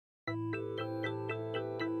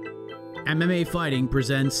MMA Fighting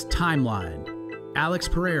presents Timeline. Alex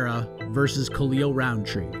Pereira versus Khalil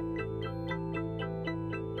Rountree.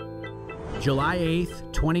 July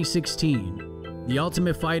 8th, 2016. The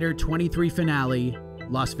Ultimate Fighter 23 finale,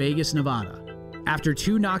 Las Vegas, Nevada. After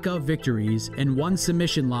 2 knockout victories and 1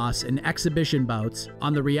 submission loss in exhibition bouts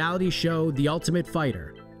on the reality show The Ultimate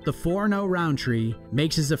Fighter, the 4-0 Roundtree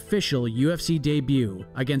makes his official UFC debut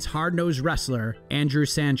against hard-nosed wrestler Andrew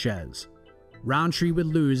Sanchez. Roundtree would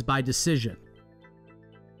lose by decision.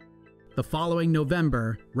 The following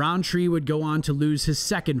November, Roundtree would go on to lose his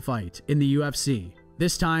second fight in the UFC,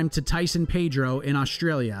 this time to Tyson Pedro in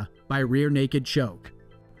Australia by rear naked choke.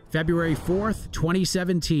 February 4th,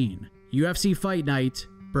 2017, UFC Fight Night,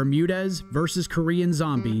 Bermudez versus Korean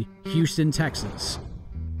Zombie, Houston, Texas.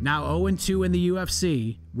 Now 0-2 in the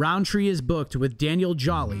UFC, Roundtree is booked with Daniel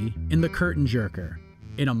Jolly in the Curtain Jerker.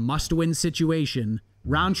 In a must-win situation,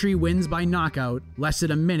 Roundtree wins by knockout less than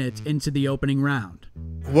a minute into the opening round.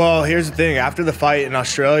 Well, here's the thing. After the fight in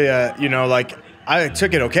Australia, I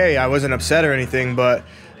took it okay. I wasn't upset or anything, but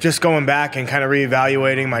just going back and kind of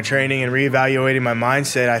reevaluating my training and reevaluating my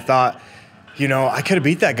mindset, I thought, I could have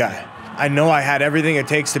beat that guy. I know I had everything it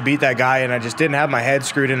takes to beat that guy, and I just didn't have my head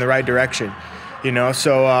screwed in the right direction.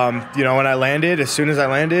 So when I landed, as soon as I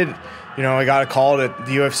landed, I got a call that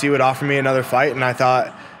the UFC would offer me another fight, and I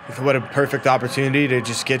thought, what a perfect opportunity to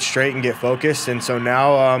just get straight and get focused. And so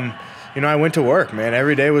now, I went to work, man.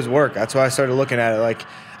 Every day was work. That's why I started looking at it. Like,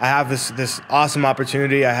 I have this awesome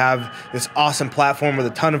opportunity. I have this awesome platform with a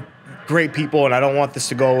ton of great people, and I don't want this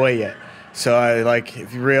to go away yet. So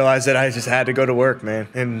if you realize that I just had to go to work, man,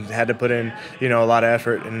 and had to put in, a lot of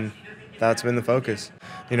effort, and that's been the focus.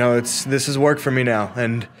 This is work for me now,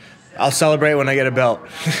 and I'll celebrate when I get a belt.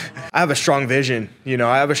 I have a strong vision.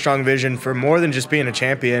 I have a strong vision for more than just being a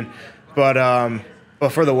champion, but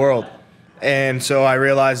for the world. And so I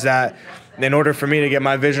realized that in order for me to get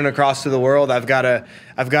my vision across to the world, I've got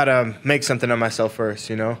to make something of myself first.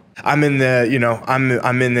 I'm in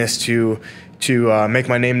I'm in this to make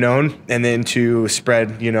my name known, and then to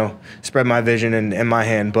spread my vision and my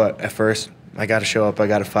hand. But at first, I got to show up. I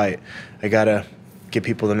got to fight. I got to get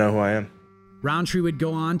people to know who I am. Roundtree would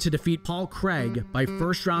go on to defeat Paul Craig by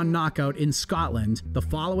first-round knockout in Scotland the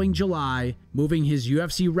following July, moving his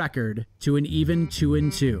UFC record to an even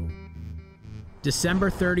 2-2.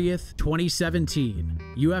 December 30th, 2017,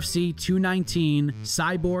 UFC 219,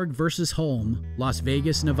 Cyborg vs. Holm, Las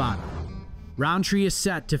Vegas, Nevada. Roundtree is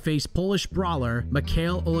set to face Polish brawler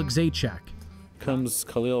Mikhail Oleksiejczuk. Comes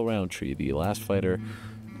Khalil Rountree, the last fighter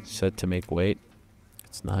set to make weight.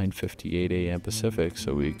 It's 9:58 a.m. Pacific,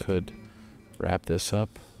 so we could wrap this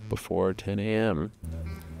up before 10 a.m.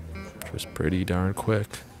 which was pretty darn quick.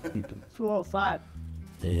 205.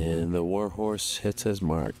 And the Warhorse hits his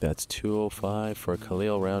mark. That's 205 for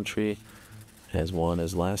Khalil Rountree. Has won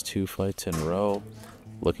his last 2 fights in a row,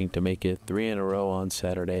 looking to make it 3 in a row on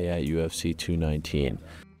Saturday at UFC 219.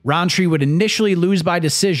 Roundtree would initially lose by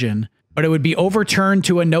decision, but it would be overturned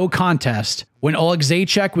to a no contest when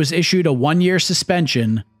Oleksiejczuk was issued a 1-year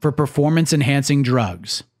suspension for performance-enhancing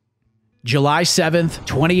drugs. July 7th,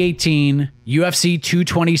 2018, UFC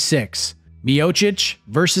 226, Miocic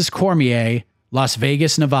versus Cormier, Las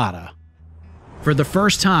Vegas, Nevada. For the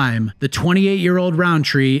first time, the 28-year-old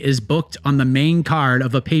Roundtree is booked on the main card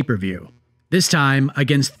of a pay-per-view, this time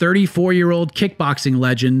against 34-year-old kickboxing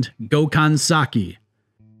legend Gokhan Saki.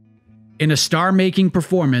 In a star-making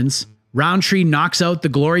performance, Roundtree knocks out the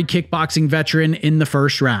Glory kickboxing veteran in the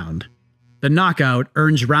first round. The knockout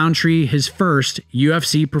earns Roundtree his first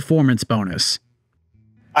UFC performance bonus.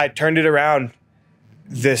 I turned it around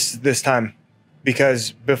this time,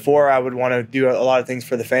 because before I would want to do a lot of things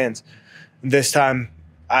for the fans. This time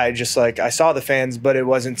I saw the fans, but it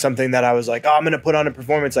wasn't something that I was like, oh, I'm going to put on a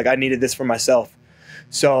performance. I needed this for myself.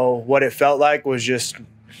 So what it felt like was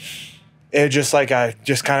I just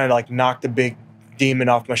kind of knocked a big demon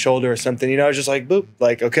off my shoulder or something, just like boop,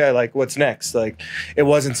 okay, what's next? It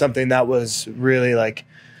wasn't something that was really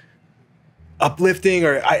uplifting,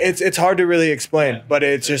 or it's hard to really explain, but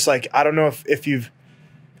it's just I don't know if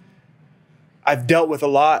I've dealt with a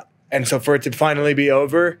lot, and so for it to finally be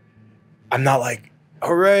over, I'm not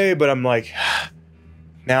hooray, but I'm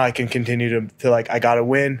now I can continue to I gotta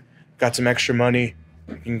win, got some extra money,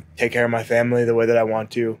 I can take care of my family the way that I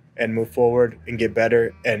want to, and move forward and get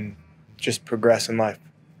better and just progress in life.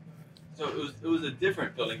 So it was a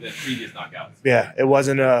different feeling than previous knockouts. Yeah, it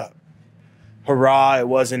wasn't a hurrah. It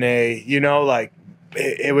wasn't a,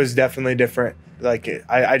 it was definitely different.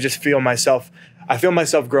 I just feel myself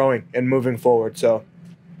growing and moving forward. So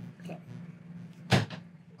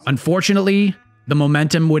unfortunately, the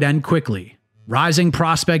momentum would end quickly. rising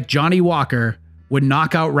prospect Johnny Walker would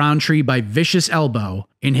knock out Roundtree by vicious elbow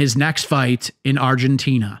in his next fight in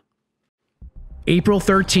Argentina. April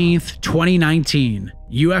 13th, 2019,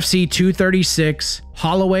 UFC 236,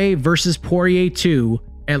 Holloway vs. Poirier 2,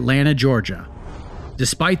 Atlanta, Georgia.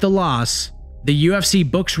 Despite the loss, the UFC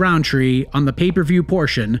books Roundtree on the pay-per-view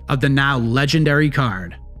portion of the now legendary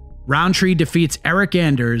card. Roundtree defeats Eric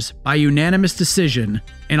Anders by unanimous decision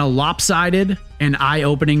in a lopsided and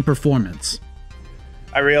eye-opening performance.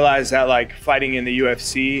 I realized that like fighting in the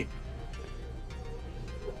UFC,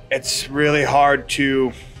 it's really hard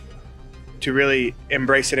to really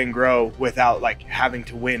embrace it and grow without like having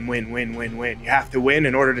to win. You have to win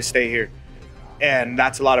in order to stay here. And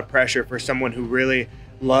that's a lot of pressure for someone who really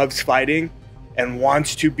loves fighting and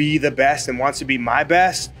wants to be the best and wants to be my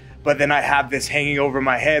best. But then I have this hanging over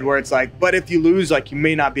my head where it's like, but if you lose, like you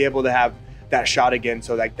may not be able to have that shot again.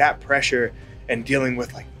 So like that pressure and dealing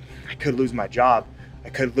with like, I could lose my job. I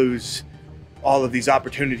could lose all of these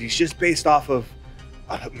opportunities just based off of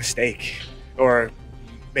a mistake or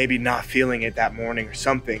maybe not feeling it that morning or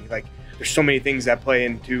something. Like there's so many things that play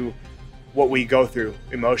into what we go through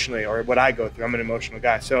emotionally, or what I go through. I'm an emotional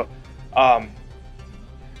guy. So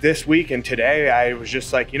this week and today I was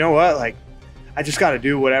just like, you know what, like I just got to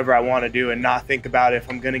do whatever I want to do and not think about if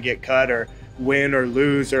I'm going to get cut or win or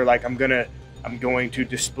lose, or like I'm going to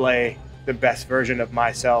display the best version of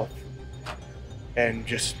myself. And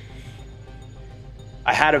just,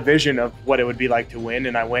 I had a vision of what it would be like to win,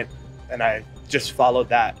 and I went and I just followed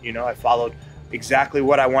that. You know, I followed exactly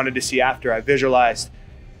what I wanted to see after. I visualized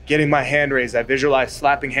getting my hand raised. I visualized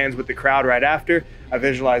slapping hands with the crowd right after. I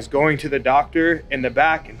visualized going to the doctor in the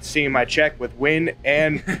back and seeing my check with win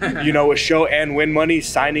and, you know, with show and win money,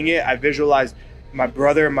 signing it. I visualized my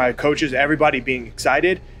brother, my coaches, everybody being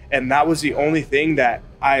excited. And that was the only thing that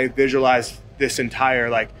I visualized this entire,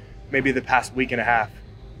 like maybe the past week and a half.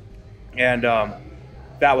 And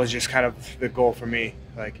that was just kind of the goal for me.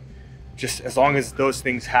 Like, just as long as those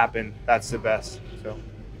things happen, that's the best. So.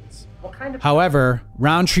 However,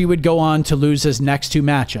 Roundtree would go on to lose his next two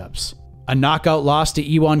matchups, a knockout loss to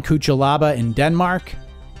Iwan Kuchalaba in Denmark,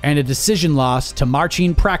 and a decision loss to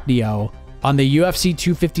Marcin Prachnio on the UFC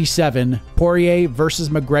 257 Poirier vs.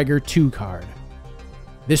 McGregor 2 card.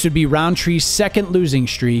 This would be Roundtree's second losing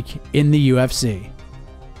streak in the UFC.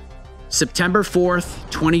 September 4th,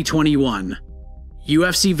 2021.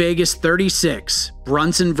 UFC Vegas 36,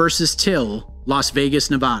 Brunson vs. Till, Las Vegas,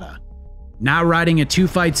 Nevada. Now riding a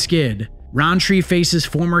two-fight skid, Roundtree faces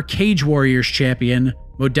former Cage Warriors champion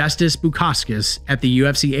Modestas Bukauskas at the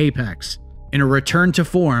UFC Apex. In a return to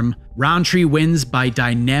form, Roundtree wins by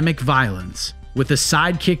dynamic violence, with a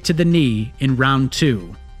side kick to the knee in round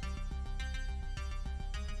 2.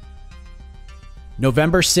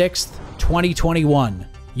 November 6th, 2021.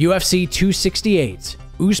 UFC 268,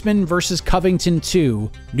 Usman vs. Covington 2,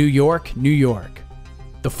 New York, New York.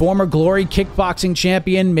 The former Glory kickboxing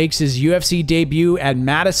champion makes his UFC debut at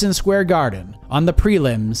Madison Square Garden on the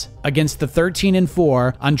prelims against the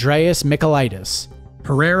 13-4 Andreas Michailidis.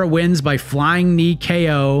 Pereira wins by flying knee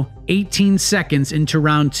KO 18 seconds into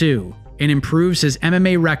round 2 and improves his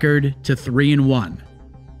MMA record to 3-1.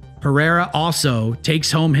 Pereira also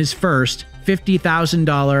takes home his first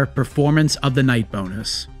 $50,000 Performance of the Night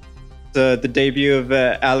bonus. The debut of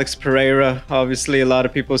Alex Pereira, obviously a lot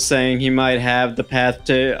of people saying he might have the path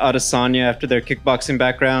to Adesanya after their kickboxing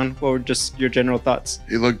background. What were just your general thoughts?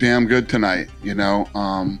 He looked damn good tonight, you know.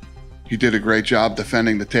 He did a great job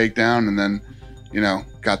defending the takedown, and then, you know,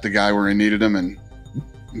 got the guy where he needed him, and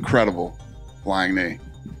incredible flying knee.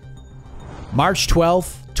 March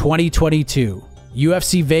 12th, 2022.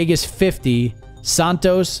 UFC Vegas 50,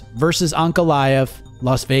 Santos versus Ankalaev,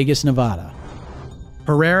 Las Vegas, Nevada.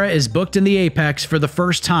 Pereira is booked in the Apex for the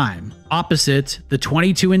first time, opposite the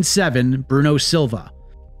 22-7 Bruno Silva.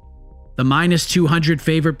 The -200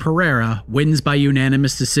 favorite Pereira wins by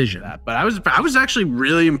unanimous decision. But I was actually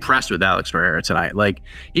really impressed with Alex Pereira tonight. Like,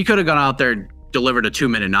 he could have gone out there and delivered a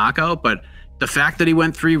 2-minute knockout, but the fact that he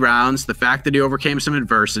went 3 rounds, the fact that he overcame some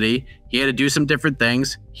adversity, he had to do some different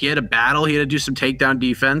things. He had a battle, he had to do some takedown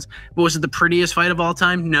defense. But was it the prettiest fight of all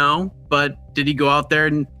time? No. But did he go out there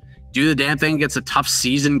and do the damn thing against a tough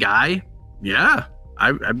seasoned guy? Yeah,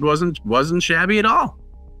 I wasn't shabby at all.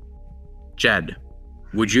 Jed,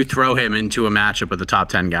 would you throw him into a matchup with a top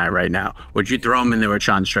 10 guy right now? Would you throw him in there with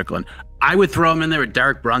Sean Strickland? I would throw him in there with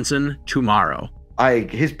Derek Brunson tomorrow.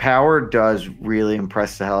 His power does really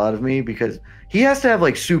impress the hell out of me, because he has to have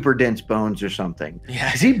like super dense bones or something.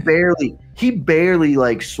 Yeah. He barely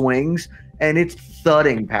like swings, and it's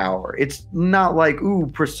thudding power. It's not like, ooh,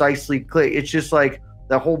 precisely click. It's just like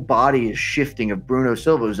the whole body is shifting of Bruno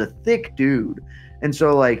Silva, who's a thick dude. And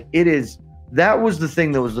so like that was the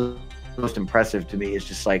thing that was the most impressive to me, is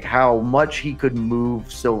just like how much he could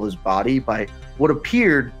move Silva's body by what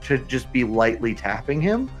appeared to just be lightly tapping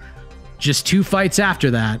him. Just 2 fights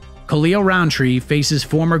after that, Khalil Rountree faces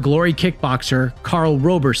former Glory kickboxer Carl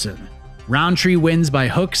Roberson. Rountree wins by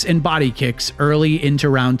hooks and body kicks early into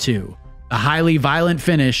round 2. A highly violent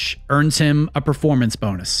finish earns him a performance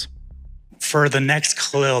bonus. For the next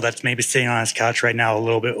Khalil that's maybe sitting on his couch right now, a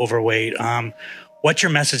little bit overweight, what's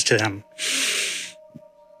your message to them?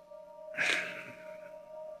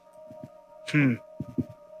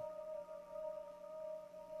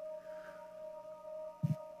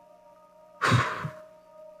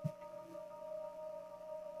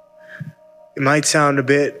 It might sound a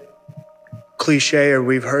bit cliche, or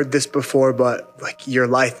we've heard this before, but like, your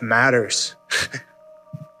life matters.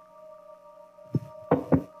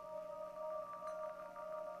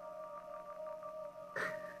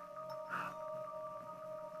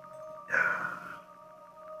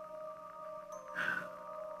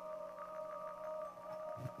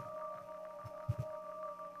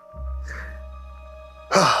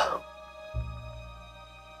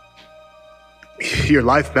 Your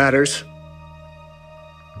life matters.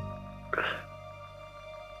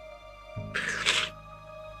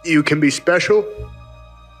 You can be special.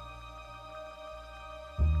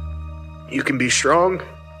 You can be strong.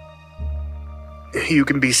 You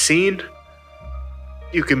can be seen.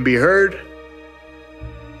 You can be heard.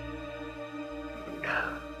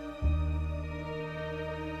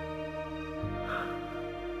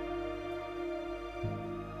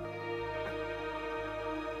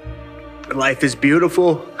 Life is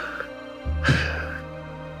beautiful.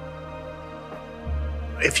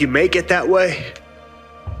 If you make it that way,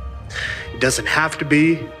 it doesn't have to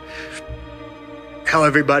be how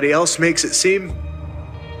everybody else makes it seem.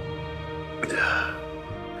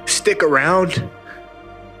 Stick around.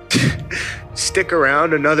 Stick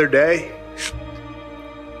around another day.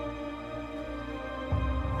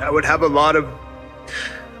 I would have a lot of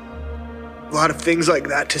things like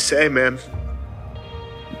that to say, man.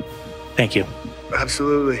 Thank you.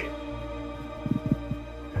 Absolutely.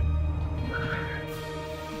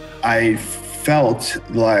 I felt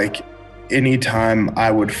like anytime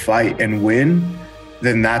I would fight and win,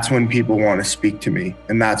 then that's when people want to speak to me,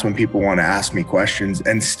 and that's when people want to ask me questions.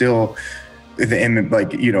 And still, the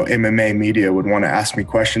MMA media would want to ask me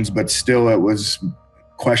questions, but still, it was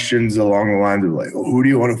questions along the lines of like, oh, "Who do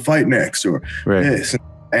you want to fight next?" or this,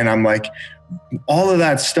 and I'm like, all of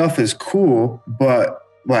that stuff is cool, but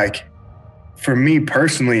like, for me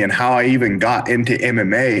personally, and how I even got into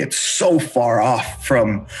MMA, it's so far off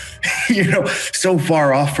from, so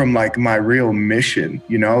far off from like my real mission,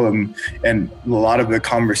 and a lot of the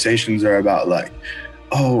conversations are about like,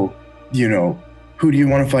 oh, who do you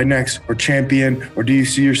want to fight next, or champion, or do you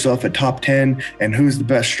see yourself at top 10, and who's the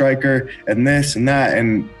best striker, and this and that.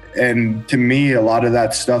 And to me, a lot of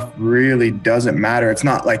that stuff really doesn't matter. It's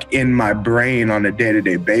not like in my brain on a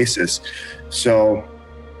day-to-day basis. So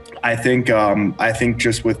I think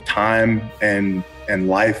just with time and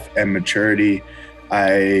life and maturity,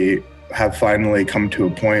 I have finally come to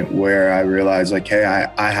a point where I realize like, hey,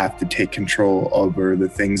 I have to take control over the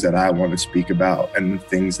things that I want to speak about and the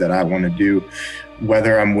things that I want to do,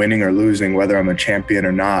 whether I'm winning or losing, whether I'm a champion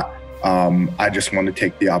or not. I just want to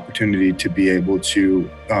take the opportunity to be able to,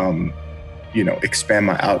 expand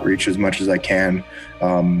my outreach as much as I can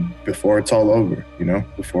before it's all over,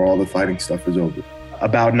 before all the fighting stuff is over.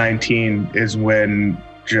 About 19 is when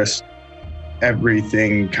just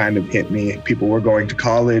everything kind of hit me. People were going to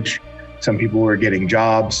college. Some people were getting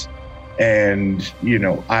jobs. And,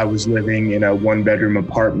 I was living in a 1-bedroom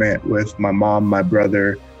apartment with my mom, my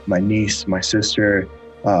brother, my niece, my sister,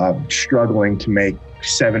 struggling to make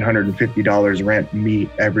 $750 rent meet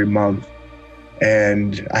every month.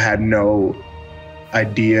 And I had no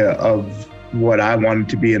idea of what I wanted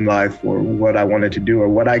to be in life, or what I wanted to do, or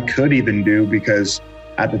what I could even do, because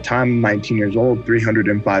at the time, 19 years old,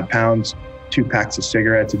 305 pounds, 2 packs of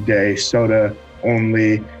cigarettes a day, soda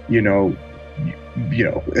only,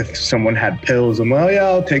 if someone had pills, I'm like, oh yeah,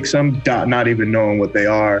 I'll take some, not even knowing what they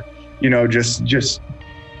are, just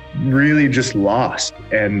really just lost,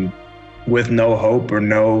 and with no hope or I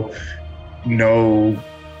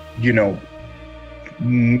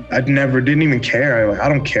didn't even care. I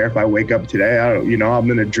don't care if I wake up today. I'm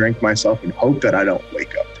going to drink myself and hope that I don't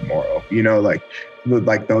wake up tomorrow,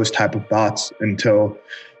 like those type of thoughts, until,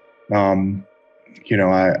 my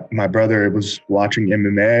brother was watching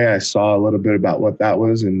MMA. I saw a little bit about what that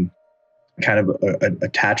was, and kind of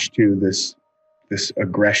attached to this this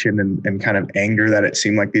aggression and kind of anger that it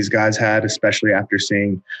seemed like these guys had, especially after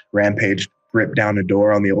seeing Rampage rip down a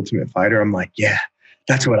door on the Ultimate Fighter. I'm like, yeah,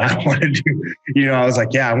 that's what I want to do. You know, I was like,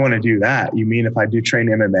 yeah, I want to do that. You mean if I do train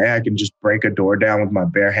MMA, I can just break a door down with my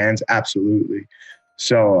bare hands? Absolutely.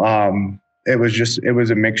 So it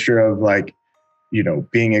was a mixture of like, you know,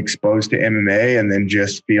 being exposed to MMA and then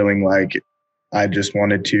just feeling like I just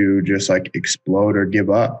wanted to just like explode or give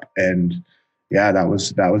up. And yeah, that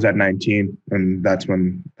was at 19. And that's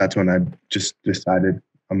when I just decided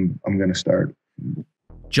I'm going to start.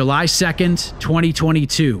 July 2nd,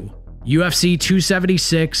 2022, UFC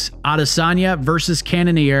 276, Adesanya versus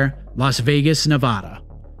Cannonier, Las Vegas, Nevada.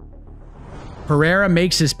 Pereira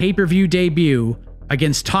makes his pay-per-view debut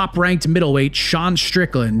against top-ranked middleweight Sean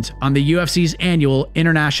Strickland on the UFC's annual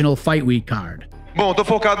International Fight Week card. Bom, tô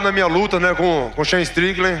focado na minha luta, né, com Sean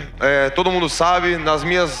Strickland. Todo mundo sabe, nas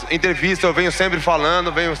minhas entrevistas eu venho sempre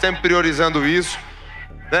falando, venho sempre priorizando isso.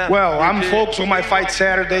 Well, I'm focused on my fight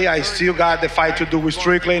Saturday. I still got the fight to do with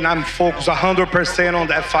Strickland. I'm focused 100% on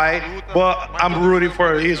that fight, but I'm rooting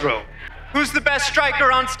for Israel. Who's the best striker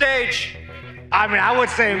on stage? I mean, I would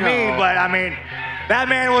say me, but I mean, that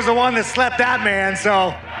man was the one that slept that man.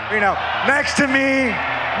 So, you know, next to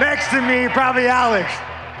me, probably Alex.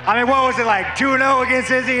 I mean, what was it like, 2-0 against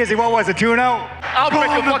Izzy? What was it, 2-0? I'll break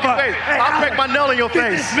your fucking face. Hey, I'll Alex, break my nail in your get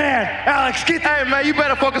face. This man, Alex, get Hey, man, you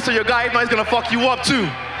better focus on your guy. If not, he's gonna fuck you up, too.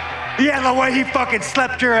 Yeah, the way he fucking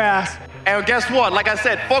slept your ass. And guess what? Like I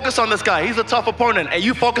said, focus on this guy. He's a tough opponent, and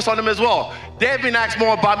you focus on him as well. They've been asked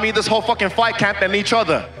more about me this whole fucking fight camp than each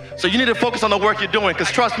other. So you need to focus on the work you're doing,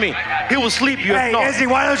 because trust me, he will sleep you if not. Hey, Izzy,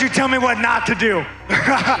 why don't you tell me what not to do?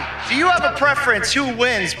 Do you have a preference who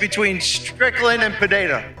wins between Strickland and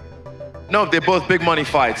Pereira? No, they're both big money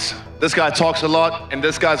fights. This guy talks a lot, and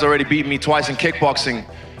this guy's already beat me twice in kickboxing.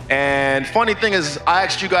 And funny thing is, I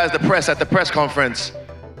asked you guys, the press, at the press conference,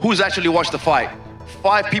 who's actually watched the fight?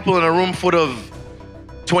 5 people in a room full of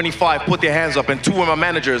 25 put their hands up, and 2 were my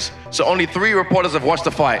managers. So only 3 reporters have watched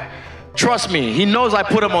the fight. Trust me, he knows I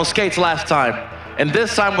put him on skates last time. And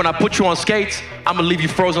this time when I put you on skates, I'm gonna leave you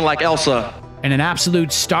frozen like Elsa. In an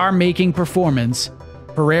absolute star-making performance,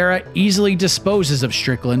 Pereira easily disposes of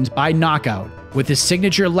Strickland by knockout with his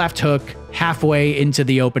signature left hook halfway into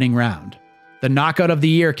the opening round. The Knockout of the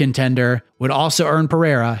Year contender would also earn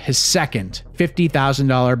Pereira his second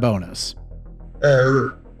 $50,000 bonus.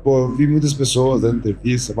 Eu vi muitas pessoas dando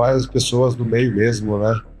entrevista, várias pessoas no meio mesmo,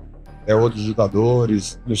 né? Outros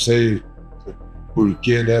lutadores, não sei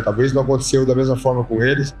porquê, né? Talvez não aconteceu da mesma forma com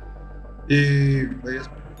eles.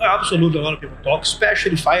 Absolutely, a lot of people talk,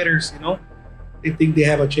 especially fighters, you know. They think they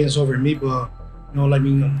have a chance over me, but, you know, like,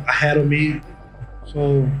 ahead of me.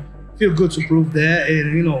 So, feel good to prove that,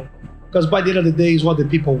 and, you know, because by the end of the day, it's what the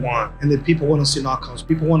people want, and the people want to see knockouts.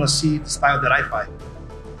 People want to see the style that I fight.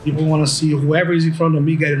 People want to see whoever is in front of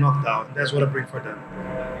me getting knocked out. That's what I bring for them.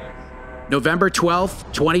 November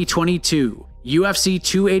 12th, 2022, UFC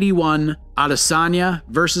 281, Adesanya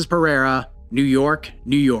versus Pereira, New York,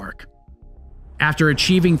 New York. After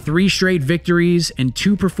achieving 3 straight victories and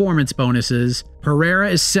 2 performance bonuses, Pereira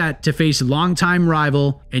is set to face longtime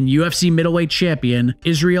rival and UFC middleweight champion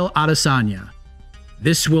Israel Adesanya.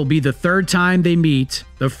 This will be the 3rd time they meet,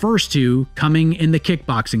 the first 2 coming in the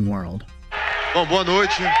kickboxing world. Bom, boa noite.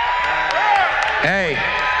 Hey,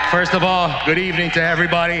 first of all, good evening to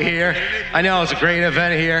everybody here. I know it's a great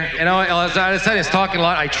event here. You know, Adesanya is talking a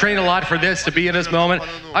lot. I train a lot for this, to be in this moment.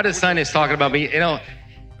 Adesanya is talking about me. You know,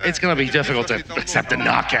 it's going to be difficult to accept a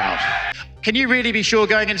knockout. Can you really be sure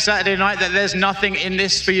going into Saturday night that there's nothing in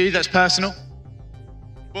this for you that's personal?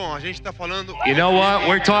 You know what?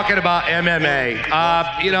 We're talking about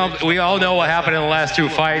MMA. You know, we all know what happened in the last 2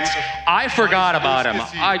 fights. I forgot about him.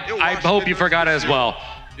 I hope you forgot it as well.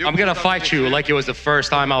 I'm going to fight you like it was the first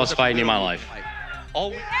time I was fighting in my life.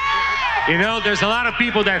 You know, there's a lot of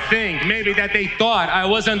people that think maybe that they thought I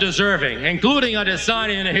was undeserving, including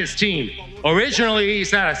Adesanya and his team. Originally, he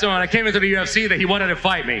said, so when I came into the UFC, that he wanted to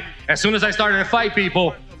fight me. As soon as I started to fight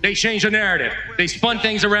people, they changed the narrative. They spun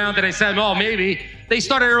things around and they said, oh, maybe. They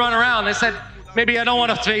started to run around. They said, maybe I don't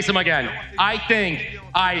want to face him again. I think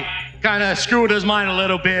I kind of screwed his mind a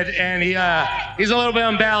little bit, and he's a little bit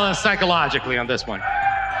unbalanced psychologically on this one.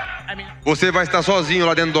 Você vai estar sozinho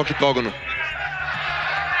lá dentro do octógono.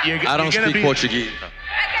 I don't speak Portuguese.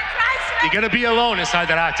 You're going to be alone inside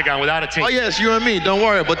that octagon without a team. Oh, yes, you and me. Don't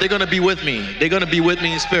worry, but they're going to be with me. They're going to be with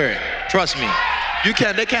me in spirit. Trust me.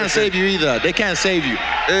 They can't save you either. They can't save you.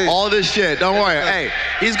 Hey. All this shit, don't worry. Hey,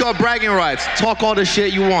 he's got bragging rights. Talk all the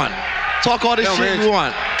shit you want. Talk all the shit you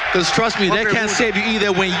want. Because trust me, they can't save you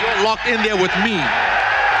either when you're locked in there with me.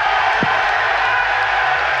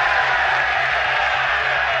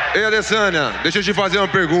 Ei, Adesanya, deixa eu te fazer uma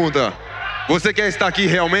pergunta. Você quer estar aqui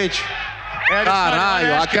realmente?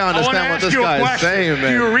 Caralho, I can't understand what this guy is saying,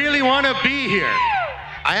 man. Do you really want to be here?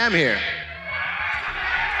 I am here.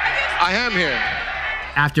 I am here.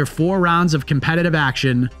 After 4 rounds of competitive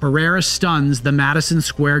action, Pereira stuns the Madison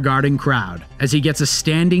Square Garden crowd as he gets a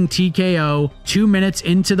standing TKO 2 minutes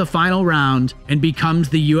into the final round and becomes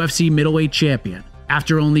the UFC middleweight champion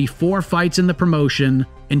after only 4 fights in the promotion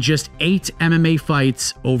and just 8 MMA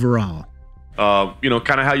fights overall. You know,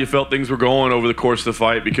 kind of how you felt things were going over the course of the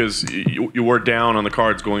fight, because you were down on the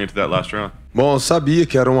cards going into that last round. Bom, eu sabia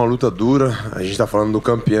que era uma luta dura. A gente tá falando do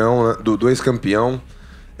campeão, né? do ex-campeão.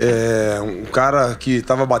 Um cara que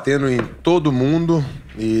estava batendo em todo mundo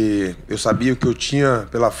e eu sabia o que eu tinha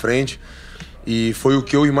pela frente e foi o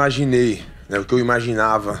que eu imaginei, né? O que eu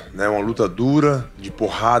imaginava, né? Uma luta dura, de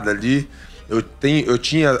porrada ali. Eu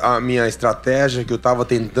tinha a minha estratégia que eu estava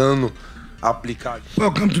tentando aplicar.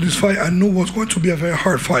 Welcome to this fight. I knew it was going to be a very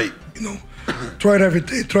hard fight. You know, tried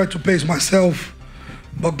everything, tried to pace myself,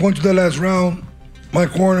 but going to the last round, my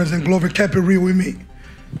corners and Glover kept it real with me.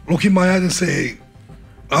 Look in my eyes and say,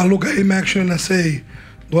 I look at him action and I say,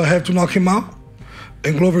 do I have to knock him out?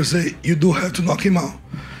 And Glover say, you do have to knock him out.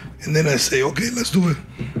 And then I say, okay, let's do it.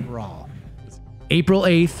 Raw. April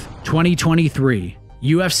 8th, 2023,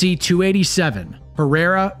 UFC 287,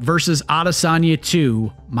 Pereira versus Adesanya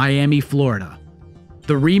 2, Miami, Florida.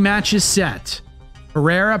 The rematch is set.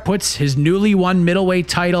 Pereira puts his newly won middleweight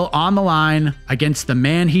title on the line against the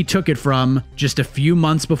man he took it from just a few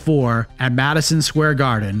months before at Madison Square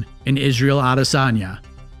Garden in Israel Adesanya.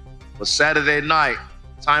 But Saturday night,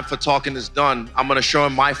 time for talking is done. I'm gonna show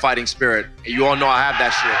him my fighting spirit. And you all know I have that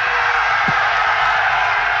shit.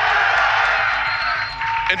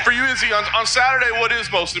 And for you, Izzy, on Saturday, what is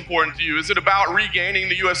most important to you? Is it about regaining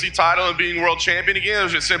the UFC title and being world champion again, or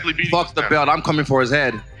is it simply beating? Fuck the belt, I'm coming for his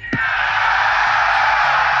head.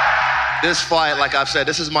 This fight, like I've said,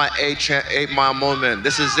 this is my 8-mile moment.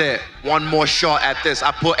 This is it. One more shot at this.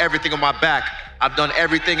 I put everything on my back. I've done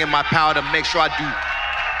everything in my power to make sure I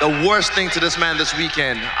do the worst thing to this man this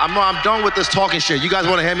weekend. I'm done with this talking shit. You guys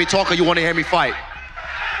want to hear me talk or you want to hear me fight?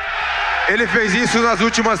 Ele fez isso nas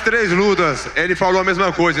últimas 3 lutas. Ele falou a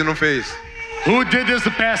mesma coisa e não fez. Who did this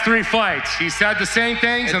the past 3 fights? He said the same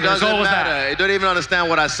things, and the result was that. You don't even understand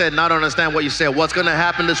what I said, not understand what you said. What's going to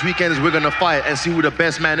happen this weekend is we're going to fight and see who the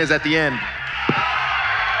best man is at the end.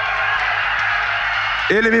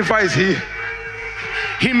 Ele me faz rir.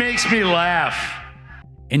 He makes me laugh.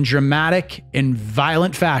 In dramatic and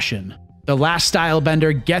violent fashion, the last style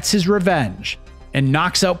bender gets his revenge and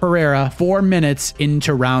knocks out Pereira 4 minutes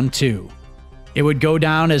into round 2. It would go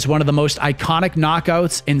down as one of the most iconic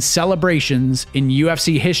knockouts and celebrations in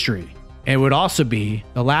UFC history. It would also be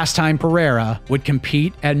the last time Pereira would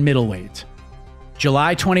compete at middleweight.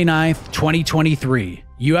 July 29th, 2023,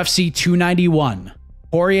 UFC 291,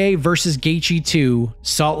 Poirier versus Gaethje 2,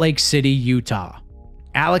 Salt Lake City, Utah.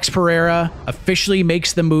 Alex Pereira officially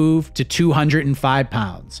makes the move to 205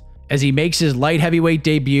 pounds as he makes his light heavyweight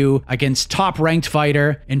debut against top-ranked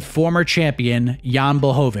fighter and former champion Jan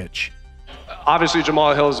Blachowicz. Obviously,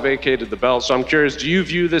 Jamal Hill has vacated the belt, so I'm curious, do you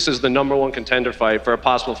view this as the #1 contender fight for a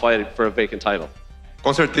possible fight for a vacant title?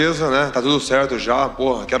 Com certeza, né? Tá tudo certo já.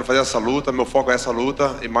 Porra, quero fazer essa luta, meu foco é essa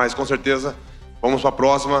luta, e mais com certeza vamos pra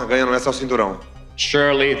próxima, ganhando essa cinturão.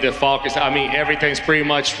 Surely the focus, I mean, everything's pretty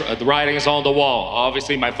much, the writing is on the wall.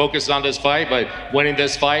 Obviously, my focus is on this fight, but winning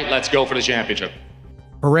this fight, let's go for the championship.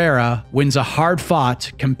 Pereira wins a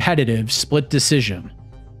hard-fought, competitive split decision.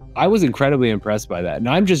 I was incredibly impressed by that. And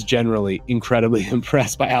I'm just generally incredibly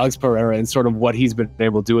impressed by Alex Pereira and sort of what he's been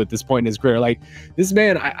able to do at this point in his career. Like, this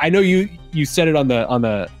man, I know you said it on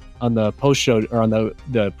the post show, or on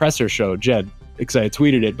the presser show, Jed, because I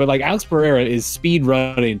tweeted it, but like, Alex Pereira is speed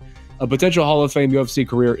running a potential Hall of Fame UFC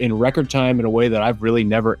career in record time in a way that I've really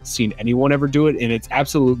never seen anyone ever do it. And it's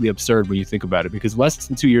absolutely absurd when you think about it, because less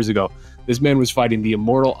than 2 years ago, this man was fighting the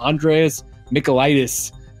immortal Andreas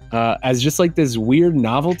Michailidis as just like this weird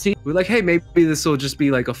novelty. We're like, hey, maybe this will just be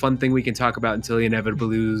like a fun thing we can talk about until he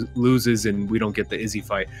inevitably loses and we don't get the Izzy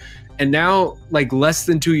fight. And now, like less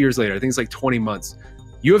than 2 years later, I think it's like 20 months,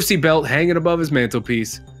 UFC belt hanging above his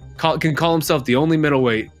mantelpiece, can call himself the only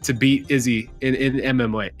middleweight to beat Izzy in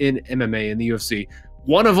MMA in the UFC.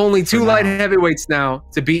 One of only 2 light heavyweights now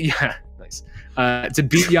to beat to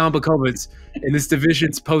beat Jan Blachowicz in this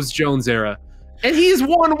division's post-Jones era. And he is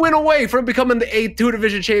 1 win away from becoming the 8th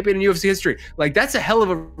 2-division champion in UFC history. Like, that's a hell of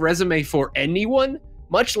a resume for anyone,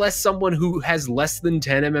 much less someone who has less than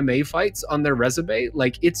 10 MMA fights on their resume.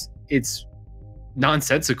 Like, it's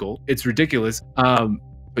nonsensical. It's ridiculous.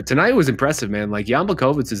 But tonight was impressive, man. Like, Jan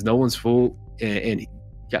Blachowicz is no one's fool, and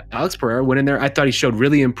Yeah, Alex Pereira went in there. I thought he showed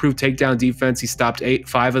really improved takedown defense. He stopped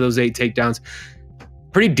 5 of those 8 takedowns.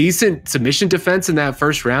 Pretty decent submission defense in that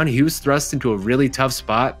first round. He was thrust into a really tough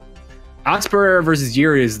spot. Alex Pereira versus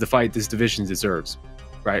Yuri is the fight this division deserves,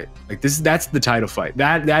 right? Like that's the title fight.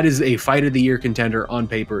 That is a fight of the year contender on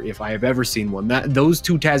paper if I have ever seen one. Those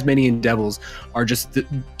two Tasmanian Devils are just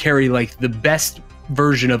carry like the best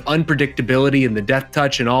version of unpredictability and the death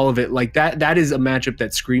touch and all of it. Like that is a matchup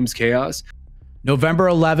that screams chaos. November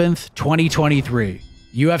 11th, 2023,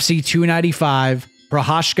 UFC 295,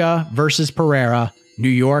 Prochazka versus Pereira, New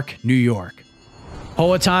York, New York.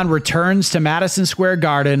 Poatan returns to Madison Square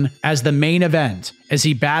Garden as the main event as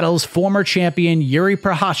he battles former champion Yuri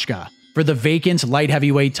Prochazka for the vacant light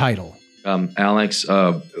heavyweight title. Alex,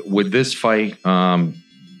 with this fight,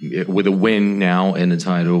 with a win now in the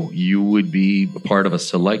title, you would be a part of a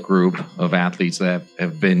select group of athletes that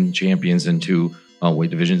have been champions in 2 weight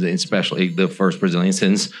divisions, especially the first Brazilian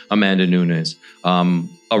since Amanda Nunes.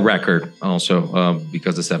 A record also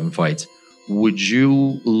because of 7 fights. Would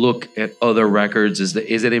you look at other records? Is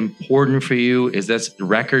it important for you? Is that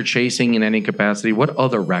record chasing in any capacity? What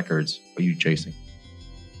other records are you chasing?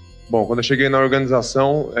 Bom, quando eu cheguei na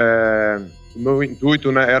organização, o meu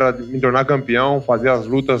intuito, né, era me tornar campeão, fazer as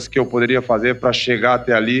lutas que eu poderia fazer para chegar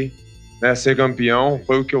até ali, né, ser campeão.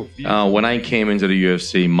 Foi o que eu fiz. When I came into the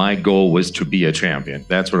UFC, my goal was to be a champion.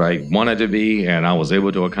 That's what I wanted to be, and I was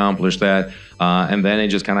able to accomplish that. And then it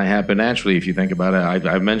just kind of happened naturally. If you think about it,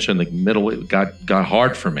 I've mentioned the middleweight got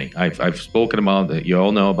hard for me. I've spoken about that. You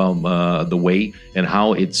all know about the weight and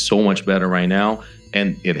how it's so much better right now.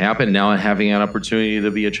 And it happened now, having an opportunity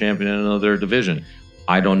to be a champion in another division.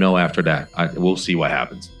 I don't know after that. We'll see what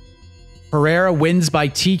happens. Pereira wins by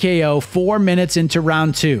TKO 4 minutes into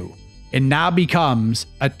round 2 and now becomes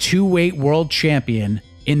a 2-weight world champion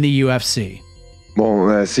in the UFC. Bom,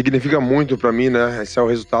 significa muito para mim, né? Esse é o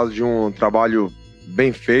resultado de trabalho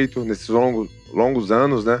bem feito nesses longos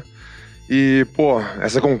anos, né? E, pô,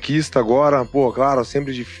 essa conquista agora, pô, claro,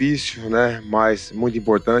 sempre difícil, né? Mas muito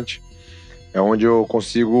importante. É onde eu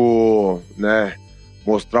consigo, né,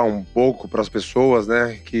 mostrar pouco para as pessoas,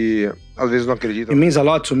 né, que às vezes não acreditam. It means a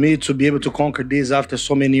lot to me to be able to conquer this after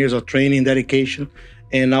so many years of training, dedication,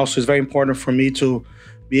 and also it's very important for me to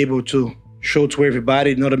be able to show to everybody,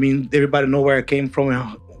 you know what I mean? Everybody know where I came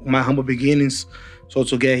from, my humble beginnings. So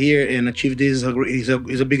to get here and achieve this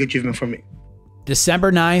is a big achievement for me.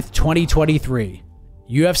 December 9th, 2023,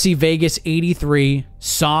 UFC Vegas 83,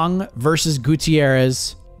 Song versus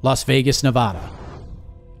Gutierrez, Las Vegas, Nevada.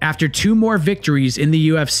 After 2 more victories in the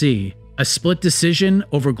UFC, a split decision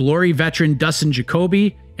over Glory veteran Dustin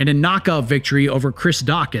Jacoby and a knockout victory over Chris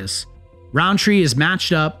Daukaus, Roundtree is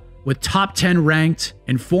matched up with top 10 ranked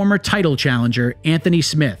and former title challenger Anthony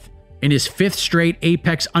Smith in his 5th straight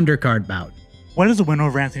Apex undercard bout. What does a win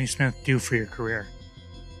over Anthony Smith do for your career?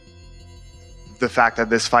 The fact that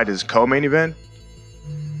this fight is co-main event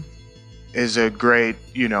is a great,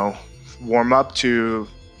 warm up to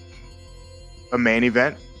a main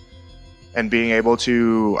event and being able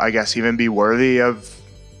to, I guess, even be worthy of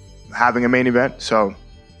having a main event. So,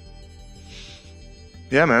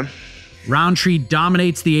 yeah, man. Roundtree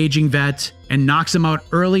dominates the aging vet and knocks him out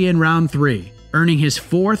early in round 3, earning his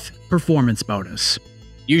 4th performance bonus.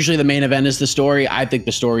 Usually the main event is the story. I think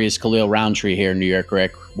the story is Khalil Rountree here in New York,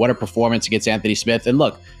 Rick. What a performance against Anthony Smith. And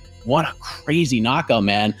look, what a crazy knockout,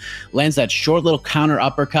 man. Lands that short little counter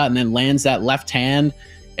uppercut and then lands that left hand.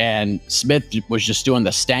 And Smith was just doing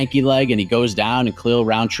the stanky leg and he goes down, and Khalil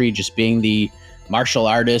Rountree, just being the martial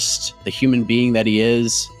artist, the human being that he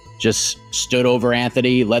is, just stood over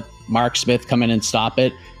Anthony, let Mark Smith come in and stop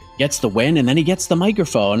it, gets the win, and then he gets the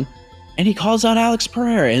microphone and he calls out Alex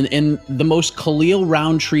Pereira in the most Khalil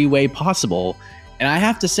Rountree way possible. And I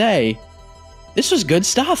have to say, this was good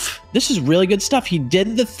stuff. This is really good stuff. He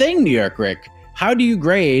did the thing, New York Rick. How do you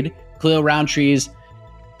grade Khalil Rountree's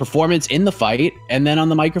performance in the fight and then on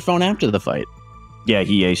the microphone after the fight? Yeah,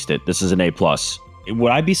 he aced it. This is an A+.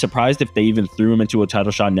 Would I be surprised if they even threw him into a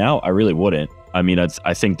title shot now? I really wouldn't. I mean,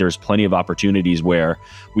 I think there's plenty of opportunities where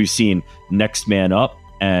we've seen next man up,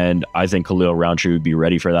 and I think Khalil Rountree would be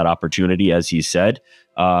ready for that opportunity, as he said.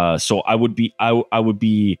 So I would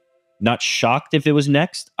be not shocked if it was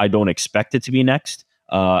next. I don't expect it to be next.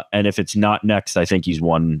 And if it's not next, I think he's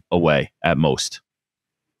one away at most.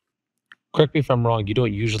 Correct me if I'm wrong, you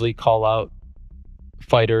don't usually call out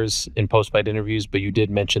fighters in post-fight interviews, but you did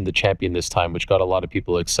mention the champion this time, which got a lot of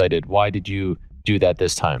people excited. Why did you do that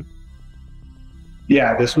this time?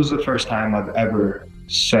 Yeah, this was the first time I've ever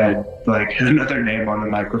said like another name on the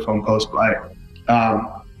microphone post-fight.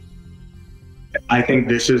 I think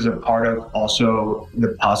this is a part of also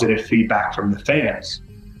the positive feedback from the fans.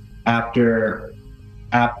 after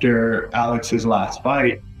Alex's last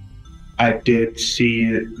fight, I did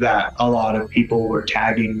see that a lot of people were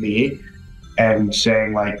tagging me and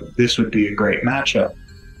saying like, this would be a great matchup.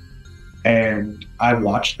 And I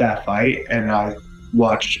watched that fight and I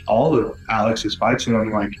watched all of Alex's fights and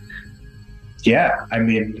I'm like, yeah, I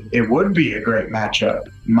mean, it would be a great matchup.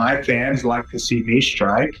 My fans like to see me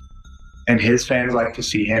strike and his fans like to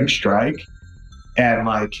see him strike. And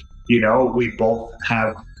like, you know, we both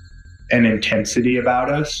have an intensity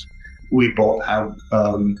about us. We both have,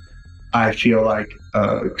 I feel like,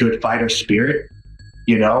 a good fighter spirit,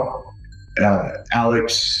 you know.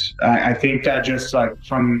 Alex, I think that just like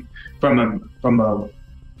from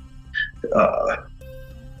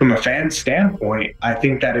a fan standpoint, I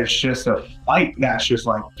think that it's just a fight that's just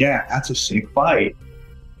like, yeah, that's a sick fight.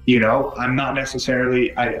 You know, I'm not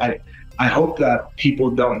necessarily, I hope that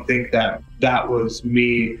people don't think that that was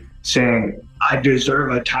me saying I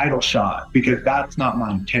deserve a title shot, because that's not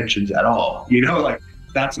my intentions at all. You know, like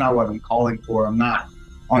that's not what I'm calling for. I'm not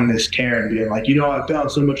on this tear and being like, you know, I've done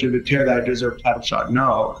so much of a tear that I deserve a title shot.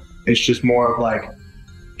 No, it's just more of like,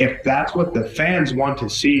 if that's what the fans want to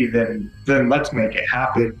see, then let's make it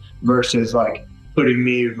happen, versus like putting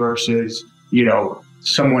me versus, you know,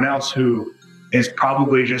 someone else who is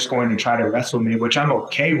probably just going to try to wrestle me, which I'm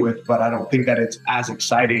okay with, but I don't think that it's as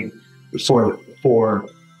exciting for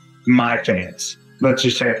my fans. Let's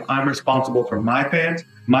just say if I'm responsible for my fans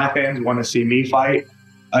want to see me fight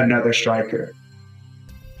another striker,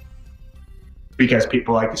 because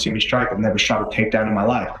people like to see me strike. I've never shot a takedown in my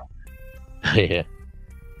life. Yeah.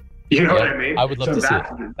 You know what I mean? I would love to see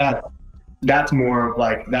it. That's more of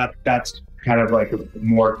like that's kind of like a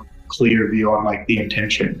more clear view on like the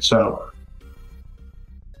intention. So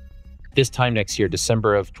this time next year,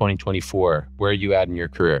 December of 2024, where are you at in your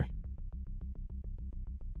career?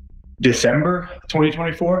 December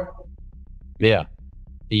 2024? Yeah.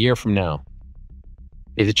 A year from now. Are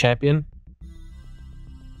you the champion?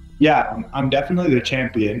 Yeah, I'm definitely the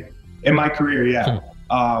champion in my career. Yeah.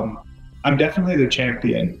 I'm definitely the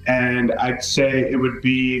champion, and I'd say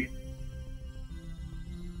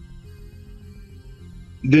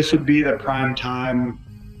this would be the prime time,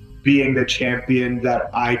 being the champion,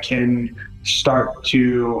 that I can start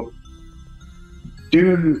to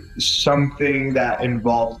do something that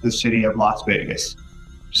involves the city of Las Vegas.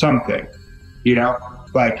 Something, you know,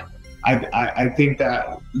 like I think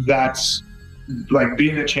that's like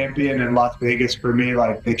being a champion in Las Vegas for me,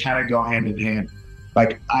 like they kind of go hand in hand.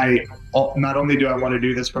 Like not only do I want to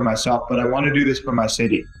do this for myself, but I want to do this for my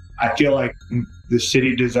city. I feel like the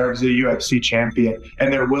city deserves a UFC champion,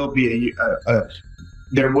 and there will be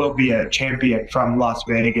a champion from Las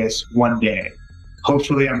Vegas one day.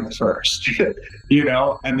 Hopefully I'm the first, you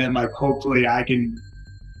know, and then like hopefully I can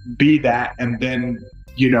be that, and then,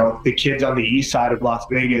 you know, the kids on the east side of Las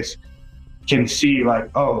Vegas can see like,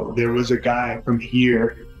 oh, there was a guy from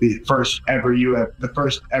here. The first ever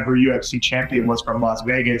UFC champion was from Las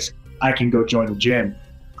Vegas. I can go join a gym.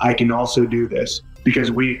 I can also do this,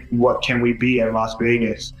 because what can we be in Las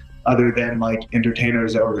Vegas other than like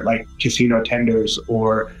entertainers or like casino tenders,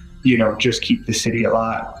 or, you know, just keep the city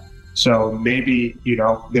alive. So maybe, you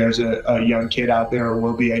know, there's a young kid out there, or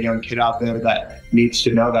will be a young kid out there that needs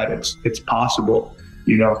to know that it's possible,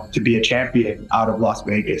 you know, to be a champion out of Las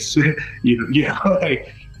Vegas. you know,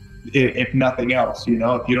 like, if nothing else, you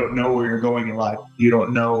know, if you don't know where you're going in life, you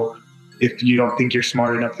don't know, if you don't think you're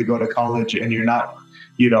smart enough to go to college and you're not,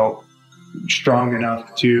 you know, strong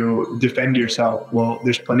enough to defend yourself, well,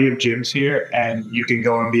 there's plenty of gyms here and you can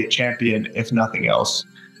go and be a champion, if nothing else,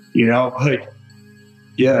 you know, like,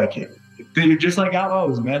 yeah, just like I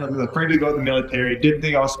was, man. I was afraid to go to the military. Didn't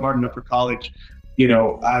think I was smart enough for college. You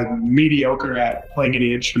know, I'm mediocre at playing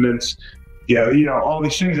any instruments. Yeah, you know, all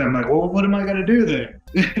these things. I'm like, well, what am I gonna do then?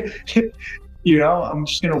 You know, I'm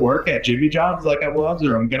just gonna work at Jimmy Jobs like I was,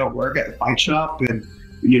 or I'm gonna work at a fight shop and,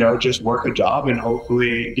 you know, just work a job and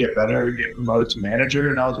hopefully get better and get promoted to manager.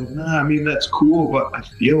 And I was like, nah, I mean, that's cool, but I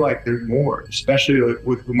feel like there's more, especially like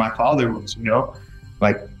with who my father was, you know,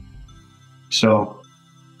 like, so.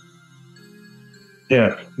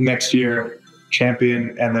 Yeah, next year,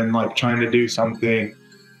 champion, and then like trying to do something,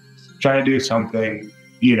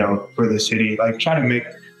 you know, for the city, like trying to make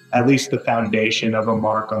at least the foundation of a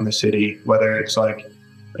mark on the city, whether it's like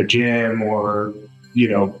a gym or, you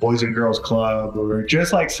know, Boys and Girls Club, or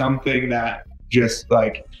just like something that just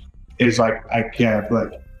like is like,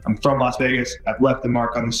 I'm from Las Vegas, I've left the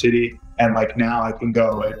mark on the city, and like now I can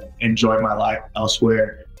go and enjoy my life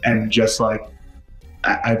elsewhere, and just like,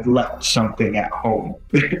 I've left something at home.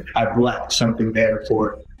 I've left something there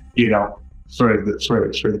for, you know, for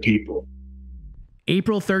the people.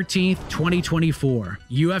 April 13th, 2024,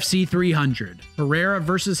 UFC 300, Pereira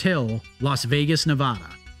versus Hill, Las Vegas, Nevada.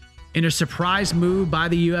 In a surprise move by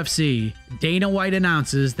the UFC, Dana White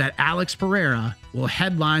announces that Alex Pereira will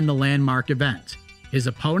headline the landmark event. His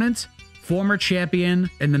opponent, former champion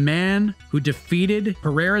and the man who defeated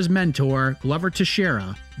Pereira's mentor, Glover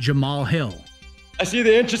Teixeira, Jamal Hill. I see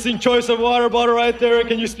the interesting choice of water bottle right there.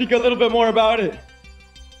 Can you speak a little bit more about it?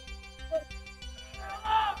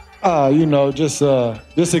 You know, just to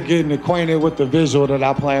getting acquainted with the visual that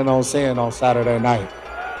I plan on seeing on Saturday night.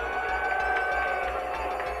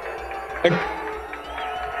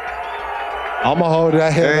 I'm gonna hold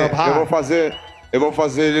that head up high. Eu vou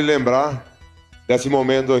fazer ele lembrar desse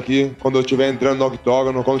momento aqui, quando eu estiver entrando no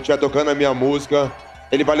octógono, quando estiver tocando a minha música,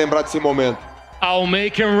 ele vai lembrar desse momento. I'll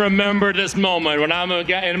make him remember this moment when I'm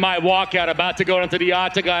in my walkout about to go into the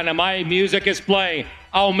octagon and my music is playing.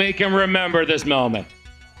 I'll make him remember this moment.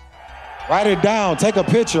 Write it down, take a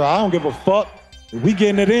picture. I don't give a fuck. We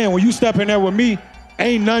getting it in. When you step in there with me,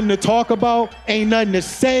 ain't nothing to talk about, ain't nothing to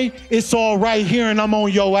say. It's all right here and I'm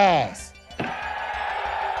on your ass.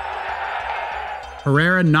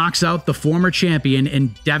 Pereira knocks out the former champion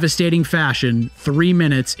in devastating fashion 3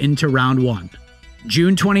 minutes into round 1.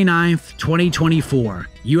 June 29th, 2024,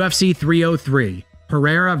 UFC 303,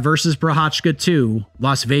 Pereira versus Prochazka 2,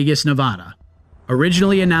 Las Vegas, Nevada.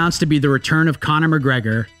 Originally announced to be the return of Conor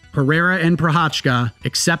McGregor, Pereira and Prochazka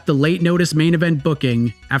accept the late notice main event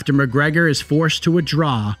booking after McGregor is forced to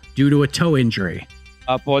withdraw due to a toe injury.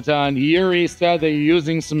 But Yuri said they're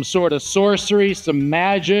using some sort of sorcery, some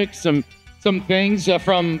magic, some things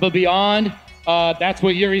from the beyond. That's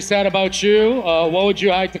what Yuri said about you. What would you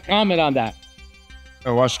like to comment on that?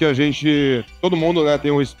 Eu acho que a gente, todo mundo, né,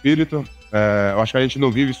 tem um espírito. Eu acho que a gente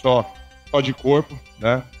não vive só de corpo,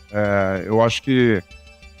 né? Eu acho que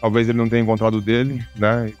talvez ele não tenha encontrado o dele,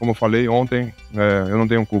 né? E como eu falei ontem, eu não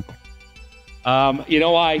tenho culpa. You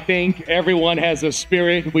know, I think everyone has a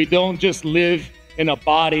spirit. We don't just live in a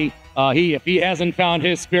body. If he hasn't found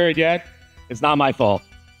his spirit yet, it's not my fault.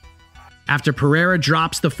 After Pereira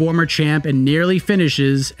drops the former champ and nearly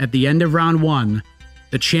finishes at the end of round 1,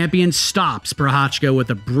 the champion stops Prochazka with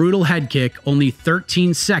a brutal head kick only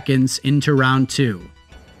 13 seconds into round 2.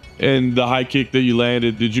 And the high kick that you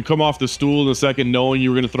landed, did you come off the stool in a second knowing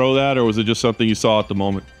you were going to throw that, or was it just something you saw at the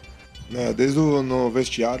moment? Desde no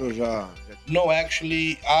vestiário já... No,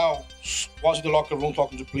 actually, I was in the locker room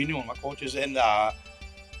talking to Plinio, my coaches, and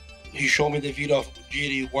he showed me the video of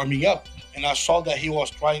Giri warming up. And I saw that he was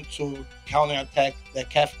trying to counterattack the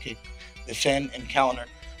calf kick, defend and counter.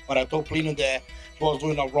 But I told Plinio that he was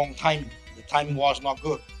doing a wrong timing. The timing was not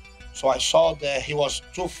good. So I saw that he was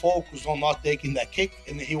too focused on not taking that kick,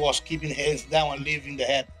 and he was keeping his hands down and leaving the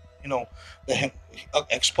head, you know, the head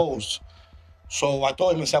exposed. So I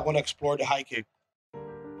told him, I'm going to explore the high kick.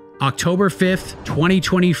 October 5th,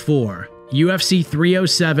 2024, UFC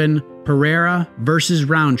 307, Pereira versus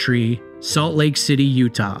Roundtree, Salt Lake City,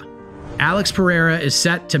 Utah. Alex Pereira is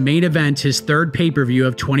set to main event his third pay-per-view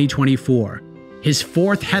of 2024, his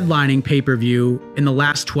fourth headlining pay-per-view in the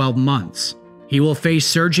last 12 months. He will face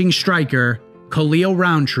surging striker Khalil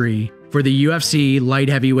Rountree for the UFC Light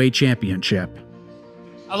Heavyweight Championship.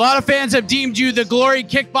 A lot of fans have deemed you the glory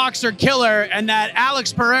kickboxer killer, and that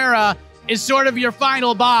Alex Pereira is sort of your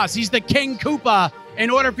final boss. He's the King Koopa. In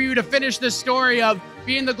order for you to finish this story of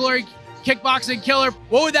being the glory kickboxing killer,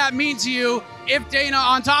 what would that mean to you if Dana,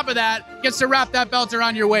 on top of that, gets to wrap that belt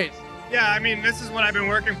around your waist? Yeah, I mean, this is what I've been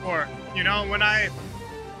working for. You know, when I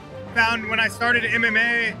started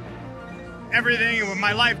MMA, everything,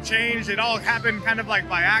 my life changed. It all happened kind of like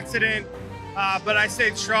by accident, but I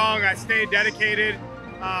stayed strong, I stayed dedicated,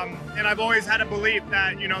 and I've always had a belief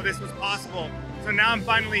that, you know, this was possible. So now I'm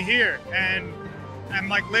finally here, and I'm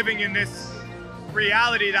like living in this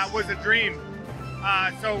reality that was a dream.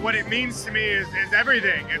 So what it means to me is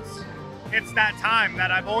everything. It's that time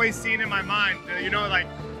that I've always seen in my mind, you know, like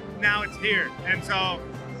now it's here. And so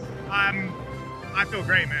I feel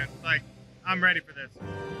great, man. Like I'm ready for this.